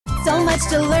So much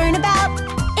to learn about.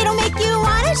 It'll make you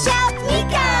want to shout,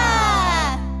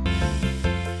 Meekah!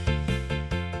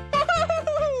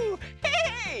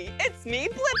 Hey, it's me,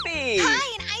 Blippi.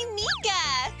 Hi, and I'm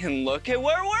Meekah. And look at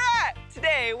where we're at.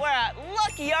 Today, we're at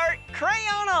Lucky Art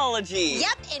Crayonology.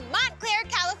 Yep, in Montclair,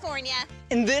 California.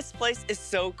 And this place is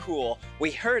so cool.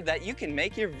 We heard that you can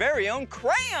make your very own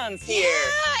crayons here.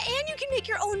 Yeah, and you can make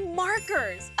your own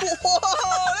markers. Whoa,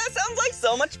 that sounds like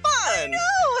so much fun. I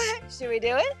know. Should we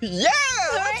do it? Yeah,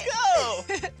 All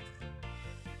let's go.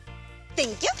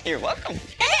 Thank you. You're welcome.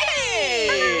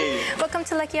 Hey! Welcome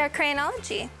to Lucky Art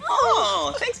Crayonology.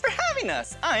 Oh, thanks for having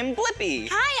us. I'm Blippi.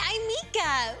 Hi, I'm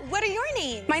Meekah. What are your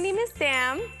names? My name is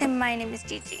Sam. And my name is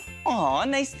Gigi. Aw,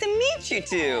 nice to meet you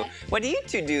two. What do you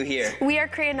two do here? We are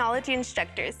Crayonology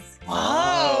instructors.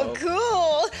 Oh,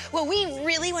 cool. Well, we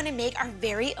really want to make our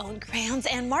very own crayons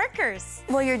and markers.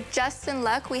 Well, you're just in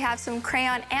luck. We have some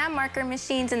crayon and marker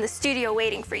machines in the studio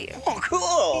waiting for you. Oh,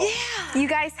 cool. Yeah. You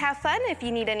guys have fun. If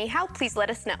you need any help, please let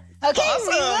us know. Okay, Awesome.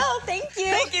 we will. Thank you.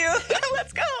 Thank you.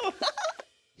 Let's go.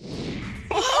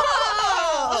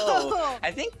 Whoa.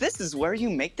 I think this is where you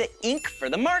make the ink for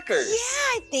the markers. Yeah,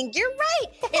 I think you're right.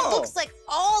 It Whoa. looks like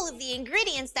all of the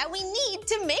ingredients that we need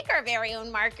to make our very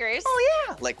own markers. Oh,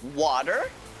 yeah. Like water,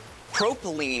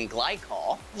 propylene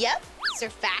glycol, Yep,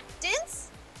 surfactants,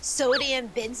 sodium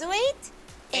benzoate,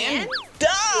 and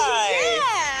dye.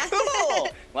 yeah. Cool.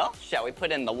 Well, shall we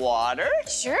put in the water?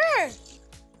 Sure.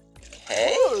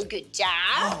 Okay. Ooh, good job.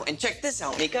 Oh, and check this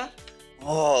out, Meekah.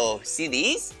 Oh, see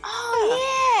these?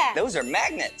 Oh, yeah. Those are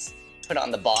magnets. Put on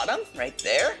the bottom, right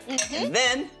there. And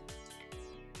then,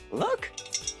 look.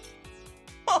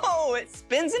 Oh, it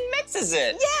spins and mixes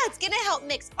it. Yeah, it's gonna help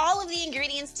mix all of the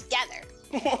ingredients together.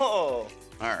 Whoa.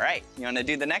 All right, you wanna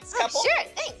do the next couple? Oh, sure,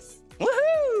 thanks.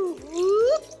 Woohoo!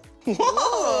 Whoop.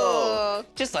 Whoa!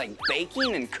 Just like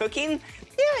baking and cooking,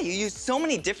 yeah, you use so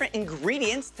many different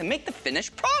ingredients to make the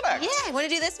finished product. Yeah, wanna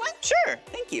do this one? Sure,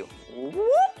 thank you. Whoop.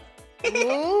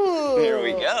 Ooh. Here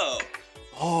we go.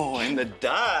 Oh, and the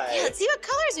dye. Yeah, let's see what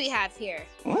colors we have here.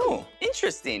 Ooh,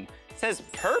 interesting. It says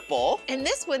purple. And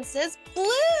this one says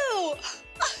blue.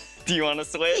 Do you want to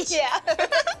switch? Yeah.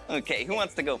 Okay, who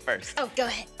wants to go first? Oh, go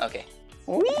ahead. Okay.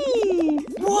 Whee!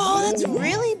 Whoa, that's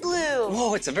really blue.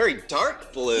 Whoa, it's a very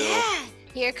dark blue. Yeah,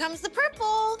 here comes the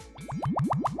purple.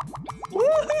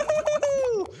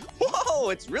 Woo-hoo-hoo-hoo! Whoa,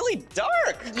 it's really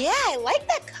dark. Yeah, I like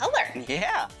that color.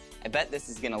 Yeah, I bet this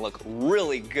is gonna look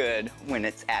really good when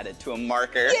it's added to a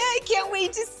marker. Yeah, I can't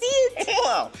wait to see it.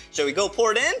 Wow, shall we go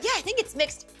pour it in? Yeah, I think it's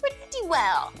mixed pretty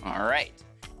well. All right,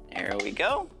 there we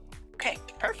go. Okay,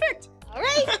 perfect. All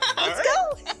right, let's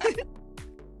go.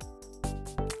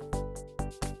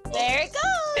 There it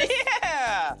goes.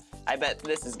 Yeah, I bet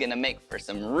this is gonna make for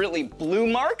some really blue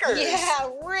markers. Yeah,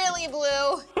 really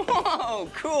blue. Whoa,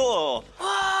 cool.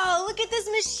 Whoa, look at this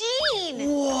machine.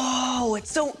 Whoa,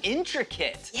 it's so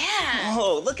intricate. Yeah.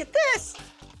 Whoa, look at this.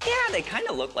 Yeah, they kind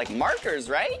of look like markers,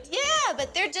 right? Yeah,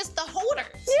 but they're just the holders.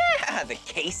 Yeah, the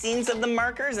casings of the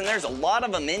markers, and there's a lot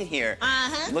of them in here.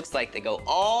 Uh-huh. Looks like they go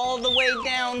all the way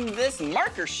down this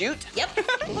marker chute. Yep.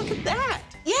 Look at that.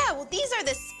 Yeah, well, these are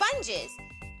the sponges.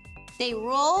 They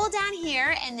roll down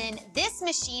here, and then this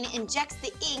machine injects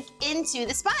the ink into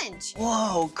the sponge.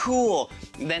 Whoa, cool.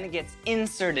 Then it gets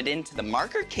inserted into the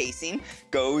marker casing,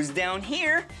 goes down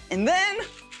here, and then,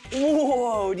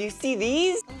 whoa, do you see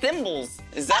these? Thimbles.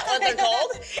 Is that what they're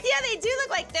called? Yeah, they do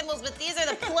look like thimbles, but these are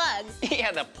the plugs.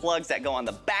 Yeah, the plugs that go on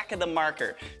the back of the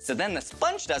marker, so then the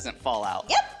sponge doesn't fall out.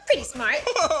 Yep, pretty smart.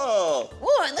 Whoa.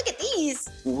 Whoa, and look at these.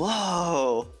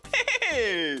 Whoa.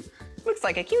 Hey, looks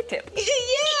like a Q-tip.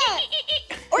 Yeah,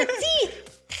 or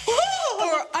teeth.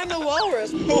 Or I'm a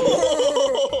walrus.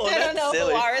 Whoa, I don't know that's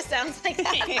silly. if a walrus sounds like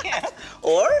that. Yeah.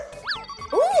 Or?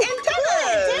 Ooh,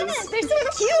 antennas. They're so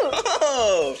cute.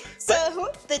 Oh.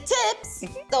 So the tips,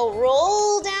 they'll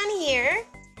roll down here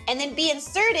and then be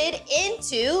inserted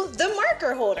into the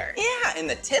marker holder. Yeah, and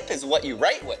the tip is what you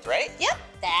write with, right? Yep,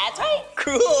 that's right.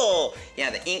 Cool. Yeah,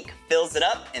 the ink fills it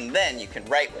up, and then you can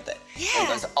write with it. Yeah. It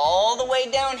goes all the way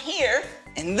down here,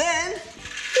 and then,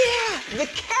 yeah, the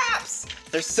caps.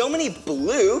 There's so many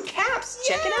blue caps.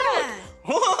 Check it out. Yeah.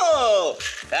 Whoa.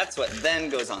 That's what then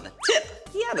goes on the tip.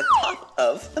 Yeah, the top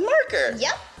of the marker.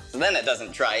 Yep. So then it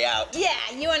doesn't dry out. Yeah,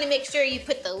 you want to make sure you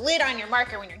put the lid on your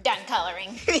marker when you're done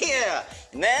coloring. Yeah.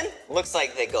 And then, looks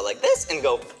like they go like this and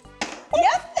go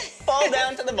Yep. fall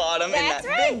down to the bottom in that That's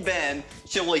right. big bend.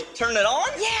 Shall we turn it on?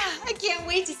 Yeah, I can't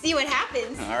wait to see what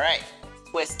happens. All right,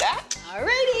 twist that.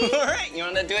 Alrighty. All right, you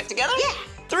want to do it together? Yeah.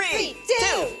 3, 3, 2,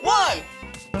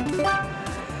 2, 1.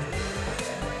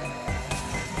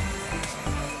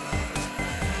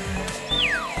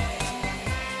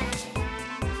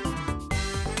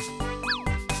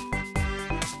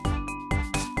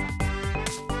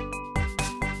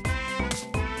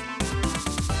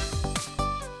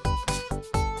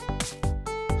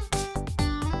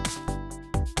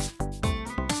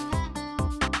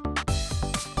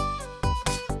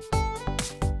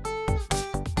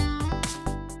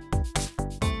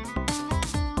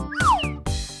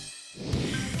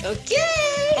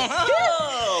 Okay.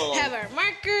 Oh. Have our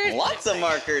markers. Lots of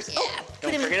markers. Yeah. Oh,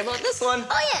 don't forget about this one.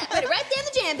 Oh yeah, put it right there in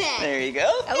the jam pad. There you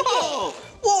go. Okay. Oh.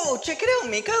 Whoa, check it out,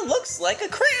 Meekah. Looks like a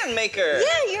crayon maker.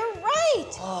 Yeah, you're right.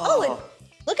 Oh, and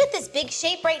look at this big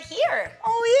shape right here.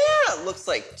 Oh yeah, it looks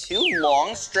like 2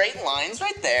 long straight lines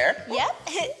right there. Yep,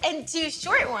 and 2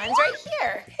 short ones right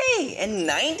here. Hey, and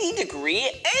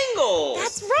 90-degree angles.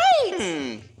 That's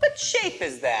right. What shape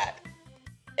is that?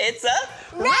 It's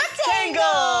a Rectangle.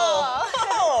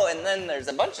 Oh, and then there's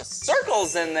a bunch of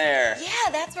circles in there. Yeah,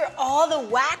 that's where all the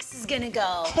wax is gonna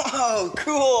go. Oh,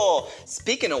 cool.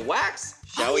 Speaking of wax,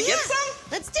 shall we get some?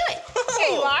 Let's do it. Here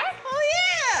you are. Oh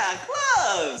yeah,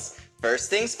 gloves. First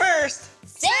things first.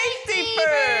 Safety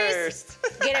first.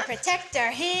 Gotta protect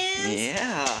our hands.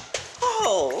 Yeah.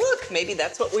 Oh, look, maybe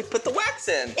that's what we put the wax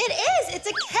in. It is. It's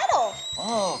a kettle.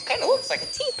 Oh, kind of looks like a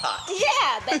teapot.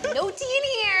 Yeah, but no tea in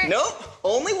here. Nope,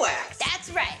 only wax. That's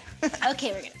right.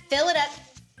 Okay, we're gonna fill it up.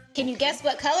 Can you guess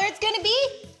what color it's gonna be?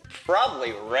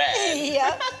 Probably red.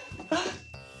 Yep.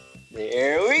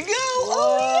 There we go.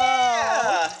 Oh,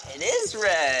 yeah. It is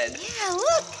red. Yeah,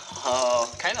 look.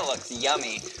 Oh, kind of looks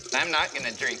yummy. I'm not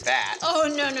gonna drink that. Oh,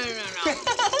 no.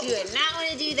 You would not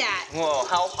want to do that. Whoa,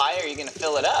 how high are you gonna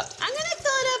fill it up? I'm gonna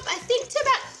fill it up, I think, to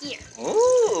about here.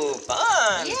 Ooh,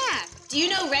 fun. Yeah. Do you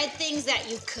know red things that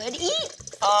you could eat?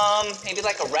 Maybe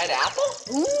like a red apple?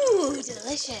 Ooh,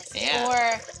 delicious. Yeah.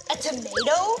 Or a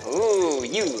tomato? Ooh,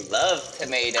 you love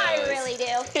tomatoes. I really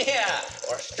do. Yeah,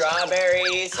 or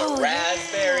strawberries, or Oh,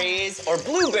 raspberries, or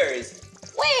blueberries.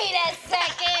 Wait a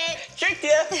second. Tricked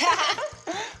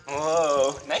ya.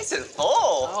 Whoa, nice and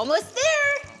full. Almost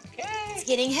there. Okay. It's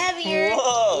getting heavier.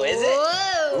 Whoa, is it?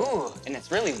 Whoa. Ooh, and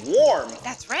it's really warm.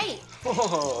 That's right.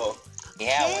 Whoa.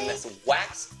 Yeah, when Okay. this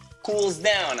wax cools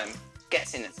down, I'm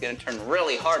guessing it's gonna turn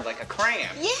really hard like a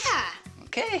crayon. Yeah.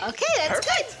 Okay. Okay, that's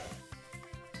Perfect.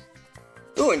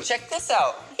 Ooh, and check this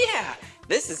out. Yeah,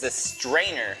 this is a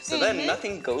strainer, so then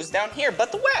nothing goes down here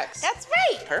but the wax. good. That's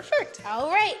right. Perfect. All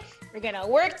right. We're gonna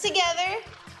work together.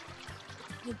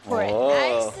 You pour it Whoa.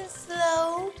 nice and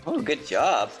slow. Oh, good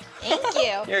job. Thank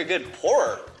you. You're a good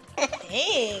pourer.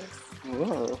 Thanks.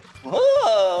 Whoa.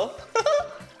 Whoa.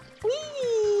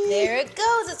 Whee. There it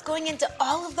goes. It's going into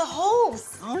all of the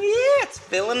holes. Oh, yeah, it's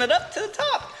filling it up to the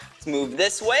top. Let's move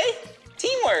this way.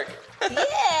 Teamwork.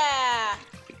 Yeah.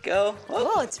 Here we go.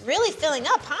 Whoa. Oh, it's really filling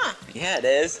up, huh? Yeah, it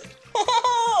is.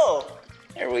 Oh,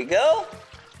 there we go.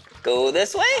 Go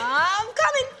this way. I'm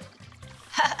coming.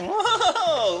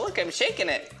 Whoa, look, I'm shaking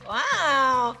it.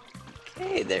 Wow.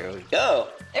 Okay, there we go.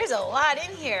 There's a lot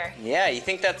in here. Yeah, you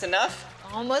think that's enough?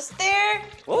 Almost there.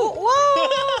 Whoa. Whoa,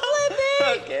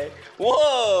 Blippi. Okay.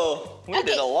 Whoa, we Okay.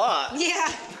 did a lot.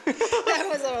 Yeah, that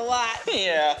was a lot.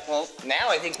 Yeah, well, now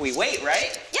I think we wait,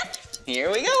 right? Yep, Here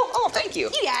we go. Oh, thank you.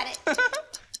 you got it.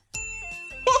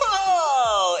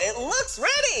 Whoa, it looks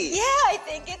ready. Yeah, I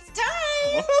think it's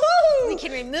time. Woohoo. We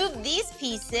can remove these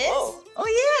pieces. Whoa. Oh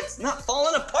yeah, it's not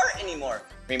falling apart anymore.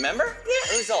 Remember?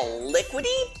 Yeah, it was all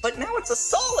liquidy, but now it's a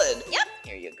solid. Yep.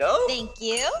 Here you go. Thank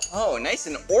you. Oh, nice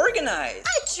and organized.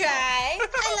 I try.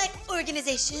 I like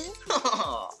organization.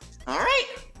 All right,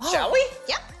 Whoa. shall we?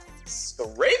 Yep.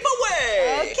 Scrape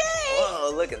away. Okay.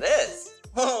 Whoa, look at this.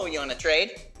 Whoa, you want to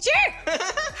trade? Sure.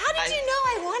 How did you know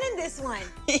I wanted this one?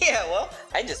 Yeah, well,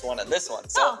 I just wanted this one,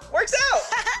 so Oh. works out.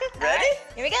 All Ready? right,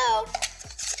 here we go.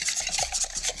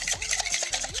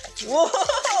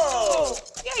 Whoa!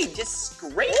 Yeah, you just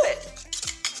scrape it.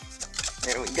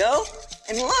 There we go.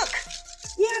 And look,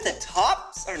 yeah, the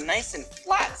tops are nice and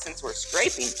flat since we're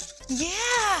scraping.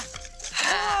 Yeah.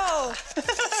 Wow.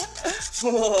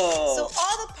 Whoa. So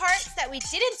all the parts that we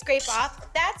didn't scrape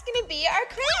off, that's gonna be our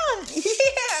crown.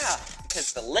 Yeah,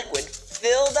 because the liquid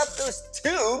filled up those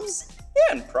tubes,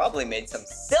 yeah, and probably made some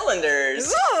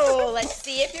cylinders. Ooh, let's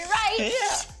see if you're right.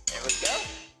 Yeah, there we go.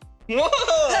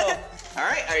 Whoa! All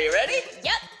right, are you ready?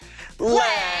 Yep.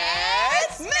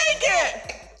 Let's make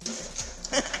it!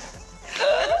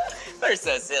 They're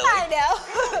so silly. I know.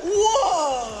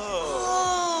 Whoa!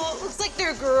 Oh, looks like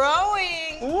they're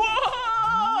growing.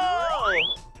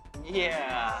 Whoa!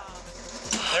 Yeah.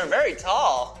 They're very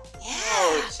tall. Yeah.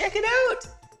 Whoa, check it out.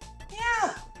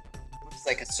 Yeah. Looks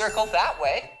like a circle that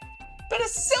way, but a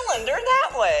cylinder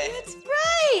that way. That's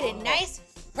right. A nice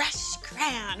fresh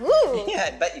crown. Woo. Yeah,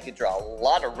 I bet you could draw a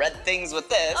lot of red things with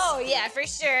this. Oh yeah, for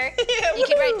sure. Yeah, You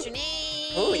could woohoo. write your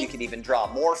name. Ooh, you could even draw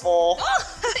Morphle. Oh.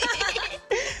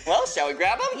 Well, shall we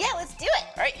grab them? Yeah, let's do it.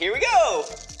 All right, here we go.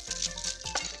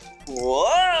 Whoa!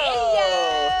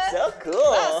 Hey-ya. So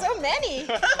cool. Wow, so many.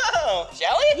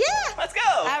 Shall we? Yeah. Let's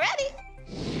go. Alrighty.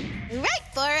 Right,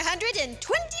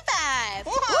 425. have.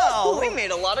 Wow, we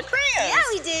made a lot of crayons. Yeah,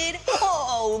 we did.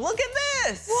 Whoa, look at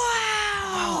this.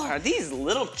 Wow. Wow, are these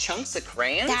little chunks of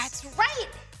crayons? That's right.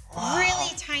 Wow.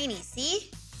 Really tiny,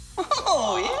 see?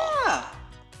 Oh, yeah.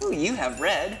 Oh, you have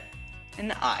red,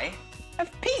 and I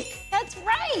have pink. That's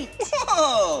right.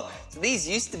 Whoa, so these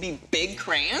used to be big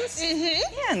crayons? Mm-hmm.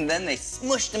 Yeah, and then they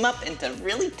smushed them up into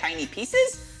really tiny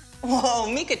pieces? Whoa,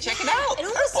 Meekah, check it out. It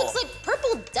almost Purple. looks like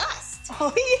purple dust.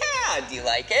 Oh, yeah, do you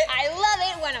like it? I love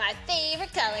it. One of my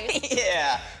favorite colors.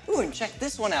 Yeah. Ooh, and check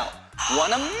this one out.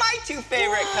 One of my two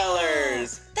favorite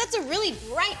colors. That's a really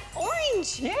bright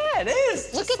orange. Yeah, it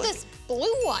is. Look at this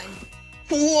blue one.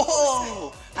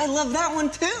 Whoa, I love that one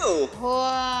too.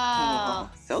 Whoa.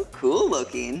 So cool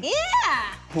looking.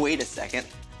 Yeah. Wait a second.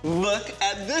 Look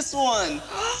at this one.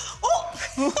 Oh,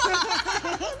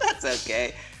 that's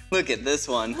okay. Look at this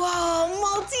one. Whoa,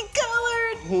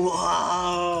 multicolored.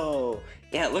 Whoa.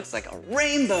 Yeah, it looks like a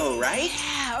rainbow, right?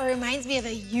 Yeah, it reminds me of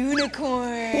a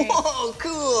unicorn. Whoa,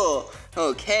 cool.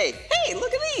 Okay. Hey,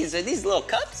 look at these. Are these little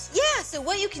cups? Yeah, so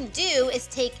what you can do is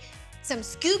take some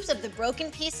scoops of the broken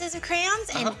pieces of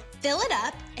crayons and fill it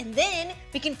up, and then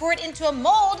we can pour it into a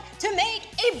mold to make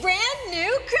a brand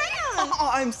new crayon.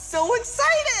 Oh, I'm so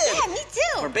excited. Yeah, me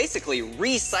too. We're basically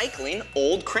recycling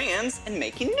old crayons and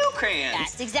making new crayons.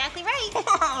 That's exactly right.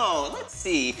 Wow, let's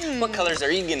see. What colors are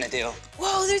you gonna do?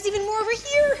 Whoa, there's even more over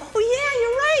here. Oh yeah,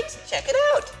 you're right. Check it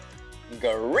out.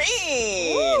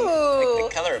 Green. Ooh.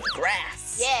 Like the color of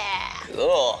grass. Yeah.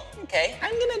 Cool. Okay,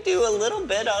 I'm gonna do a little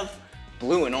bit of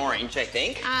blue and orange, I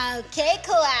think. Okay,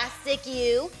 classic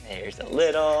you. There's a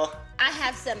little. I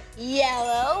have some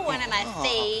yellow, one of my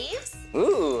faves.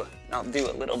 Ooh, I'll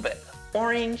do a little bit of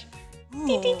orange.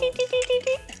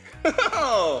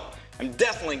 Oh, I'm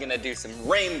definitely gonna do some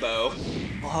rainbow.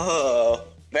 Whoa,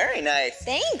 very nice.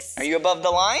 Thanks. Are you above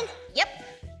the line? Yep.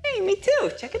 Hey, me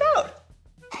too. Check it out.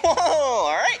 Whoa,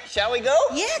 all right, shall we go?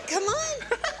 Yeah, come on.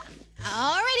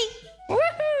 Alrighty.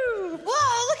 Woohoo!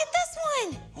 Whoa, look at this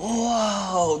one.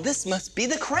 Whoa, this must be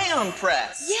the crayon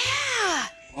press. Yeah.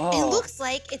 Whoa. It looks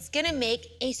like it's gonna make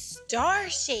a star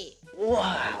shape.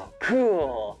 Wow,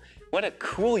 cool. What a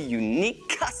cool, unique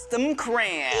custom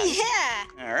crayon. Yeah.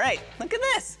 All right, look at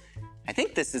this. I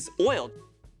think this is oiled.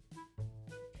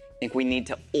 I think we need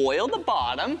to oil the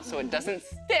bottom so it doesn't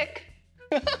stick.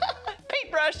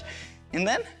 Paintbrush. And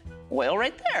then oil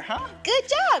right there, huh? Good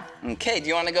job. Okay, do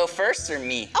you want to go first or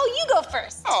me? Oh, you go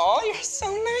first. Oh, you're so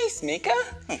nice, Meekah.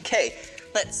 Okay,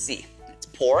 let's see. Let's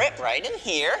pour it right in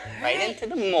here, right into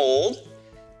the mold.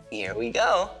 Here we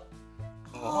go.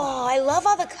 Oh, I love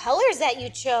all the colors that you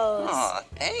chose. Oh,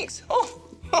 thanks. Oh,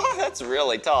 that's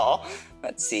really tall.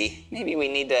 Let's see. Maybe we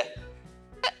need to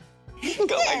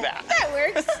go like that. That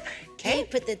works. Okay.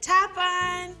 Put the top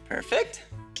on. Perfect.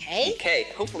 Okay. Okay,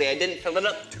 hopefully I didn't fill it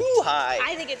up too high.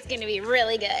 I think it's gonna be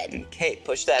really good. Okay,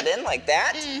 push that in like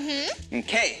that. Mm-hmm.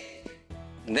 Okay,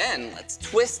 then let's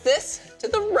twist this to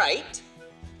the right,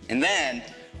 and then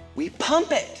we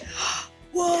pump it.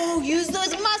 Whoa, use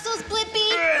those muscles, Blippi.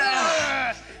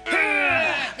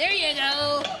 There you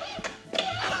go.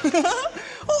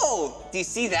 Oh, do you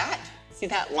see that? See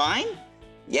that line?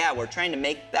 Yeah, we're trying to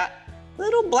make that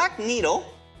little black needle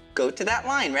go to that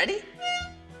line. Ready?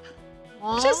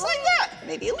 Just like that.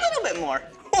 Maybe a little bit more.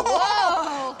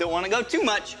 Whoa. Don't want to go too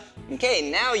much.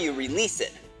 Okay, now you release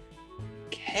it.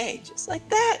 Okay, just like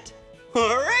that.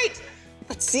 All right,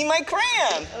 let's see my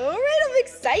crayon. All right, I'm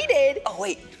excited. Oh,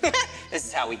 wait. This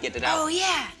is how we get it out. Oh,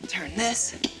 yeah. Turn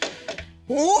this.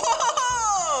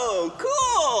 Whoa,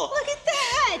 cool. Look at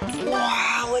that.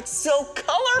 Wow, it's so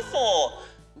colorful.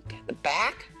 Look at the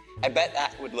back. I bet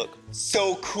that would look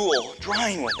so cool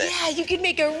drawing with it. Yeah, you can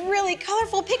make a really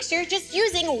colorful picture just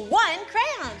using one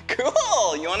crayon.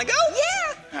 Cool, you wanna go?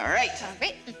 Yeah. All right. All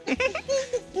right.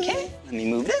 Okay, let me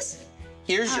move this.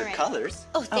 Here's All your right. colors.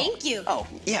 Oh, thank you. Oh,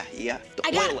 yeah, you have to I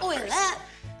oil got it oil first. up.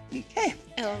 Okay,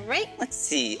 All right. let's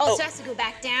see. Oh, so it has to go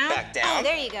back down? Back down. Oh,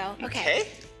 there you go. Okay.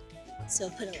 So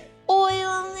put a little oil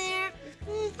on there.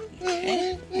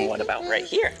 Okay, and what about right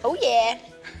here? Oh, yeah.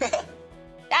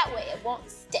 That way it won't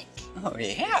stick. Oh,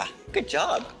 yeah, good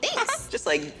job. Thanks. Just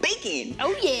like baking.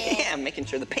 Oh, yeah. Yeah, making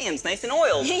sure the pan's nice and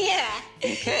oiled. Yeah.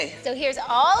 Okay. So here's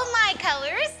all of my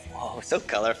colors. Whoa, so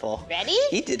colorful. Ready?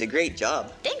 You did a great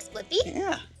job. Thanks, Blippi.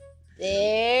 Yeah.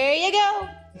 There you go.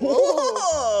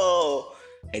 Whoa!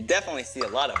 I definitely see a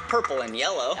lot of purple and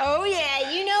yellow. Oh,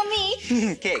 yeah, you know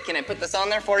me. Okay, can I put this on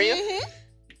there for you? Mm-hmm.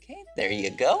 Okay, there you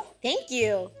go. Thank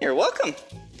you. You're welcome.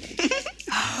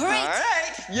 All right. All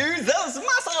right, use those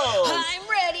muscles. I'm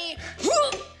ready.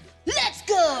 Let's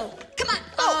go. Come on.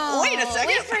 Oh, wait a second.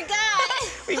 We forgot.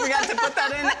 We forgot to put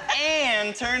that in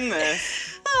and turn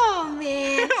this. Oh,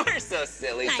 man. We're so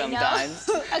silly I sometimes.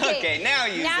 know. Okay, now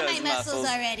use now those my muscles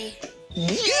are ready.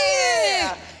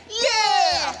 Yeah!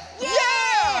 Yeah!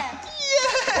 Yeah!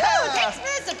 Woo, thanks for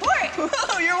the support.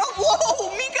 Whoa,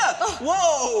 whoa, Meekah!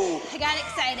 Whoa! I got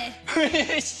excited.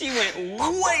 She went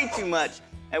way too much.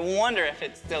 I wonder if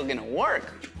it's still gonna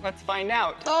work. Let's find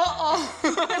out.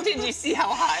 Uh-oh. Did you see how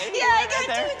high? Yeah, I got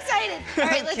too excited. All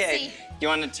right, let's see. You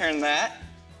want to turn that?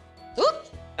 Oop.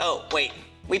 Oh, wait.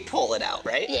 We pull it out,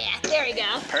 right? Yeah, there we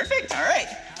go. Perfect. All right.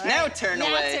 Now turn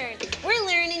away. Now turn. We're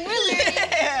learning. We're learning.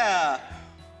 Yeah.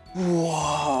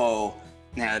 Whoa.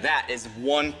 Now that is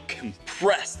one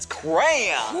compressed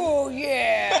crayon. Oh,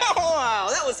 yeah. Wow,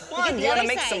 that was fun. The You want other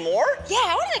to make side. some more? Yeah,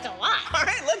 I want to make a lot. All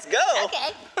right, let's go.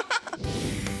 Okay.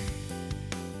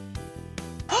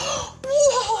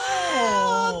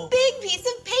 Whoa. Big piece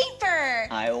of paper.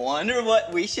 I wonder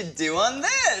what we should do on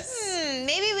this.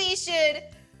 Maybe we should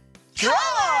Draw.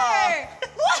 color.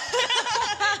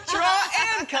 Draw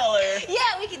and color.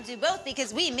 Yeah, we can do both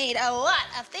because we made a lot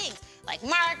of things, like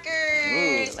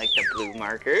markers. Ooh, like the blue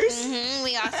markers.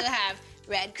 We also have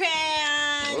red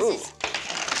crayons. Ooh.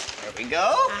 There we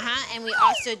go. And we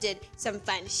also did some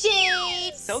fun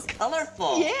shapes. So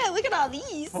colorful. Yeah, look at all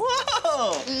these.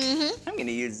 Whoa. I'm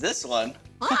gonna use this one.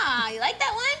 Ah, you like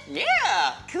that one?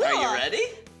 Yeah. Cool. Are you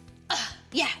ready?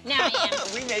 Yeah, now I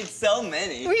am. We made so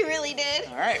many. We really did.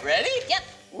 All right, ready? Yep.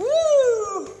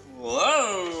 Woo!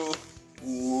 Whoa!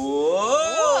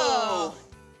 Whoa!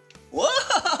 Whoa!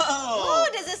 Oh,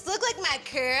 does this look like my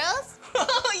curls?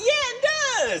 Oh, yeah, it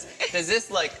does. Does this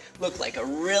look like a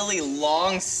really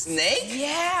long snake?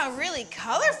 Yeah, a really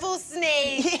colorful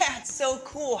snake. Yeah, it's so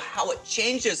cool how it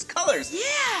changes colors.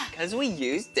 Yeah. Because we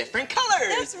use different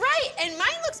colors. That's right, and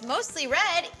mine looks mostly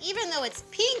red, even though it's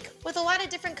pink with a lot of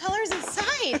different colors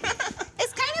inside.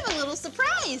 It's kind of a little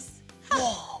surprise.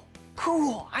 Whoa,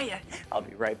 cool. I'll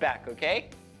be right back, okay?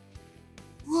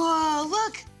 Whoa,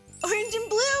 look, orange and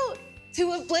blue,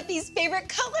 two of Blippi's favorite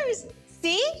colors.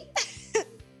 See?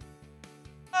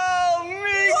 Oh,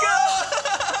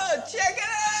 Meekah! Check it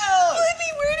out! Blippi,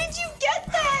 where did you get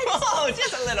that? Oh,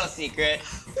 just a little secret.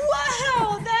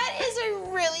 Wow, that is a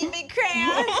really big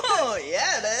crayon. Oh,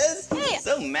 yeah, it is. Hey.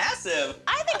 So massive.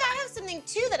 I think I have something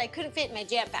too that I couldn't fit in my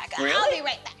jam pack. Really? I'll be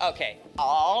right back. Okay,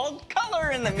 I'll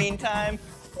color in the meantime.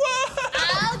 Whoa!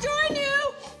 I'll join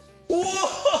you.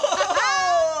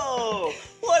 Whoa!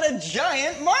 What a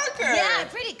giant marker! Yeah,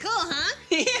 pretty cool, huh?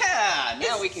 Yeah,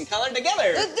 now we can color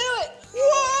together. Let's do it.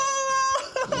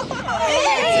 Whoa!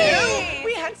 Hey!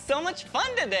 We had so much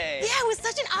fun today. Yeah, it was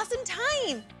such an awesome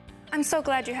time. I'm so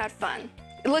glad you had fun.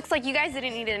 It looks like you guys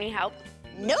didn't need any help.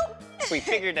 Nope. We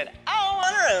figured it out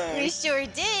on our own. We sure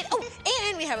did. Oh,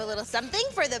 and we have a little something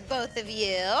for the both of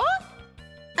you.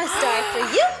 A star for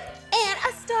you and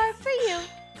a star for you.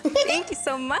 Thank you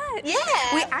so much. Yeah,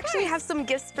 We of actually course. have some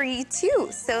gifts for you too.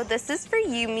 So this is for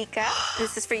you, Meekah.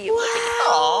 This is for you.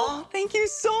 Aw, thank you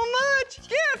so much.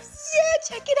 Gifts. Yeah,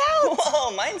 check it out.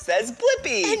 Whoa, mine says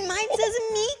Blippi. And mine says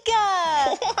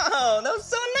Meekah. Wow, that was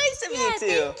so nice of you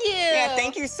two. Thank you. Yeah,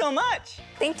 thank you so much.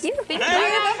 Thank you. Thank All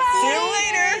right, you. see you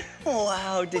later.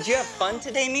 Wow, did you have fun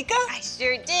today, Meekah? I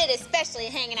sure did, especially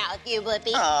hanging out with you,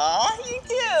 Blippi. Aw, you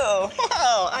too.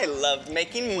 Wow, I loved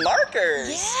making markers.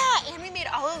 Yeah, and we made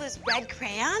all of those red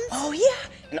crayons. Oh, yeah.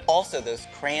 And also those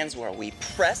crayons where we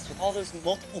pressed with all those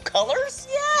multiple colors.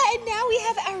 Yeah, and now we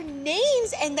have our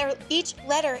names, and each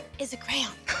letter is a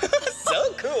crayon.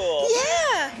 So cool.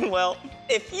 Yeah. Well,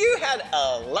 if you had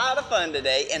a lot of fun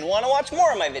today and want to watch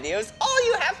more of my videos, all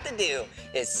you have to do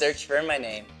is search for my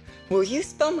name. Will you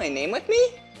spell my name with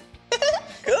me?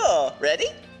 Cool.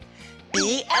 Ready?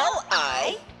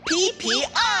 B-L-I-P-P-I.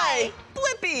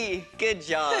 Blippi. Good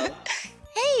job.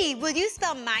 Hey, will you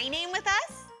spell my name with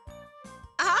us?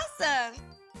 Awesome.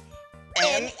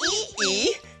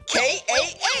 M-E-E-K-A-H.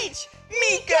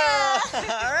 Meekah.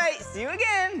 All right, see you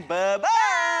again.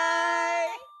 Bye-bye.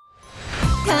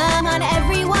 Come on,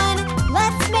 everyone,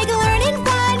 let's make learning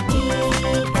fun.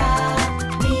 Meekah,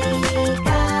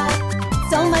 Meekah,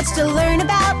 so much to learn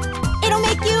about. It'll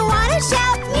make you want to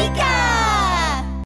shout, Meekah!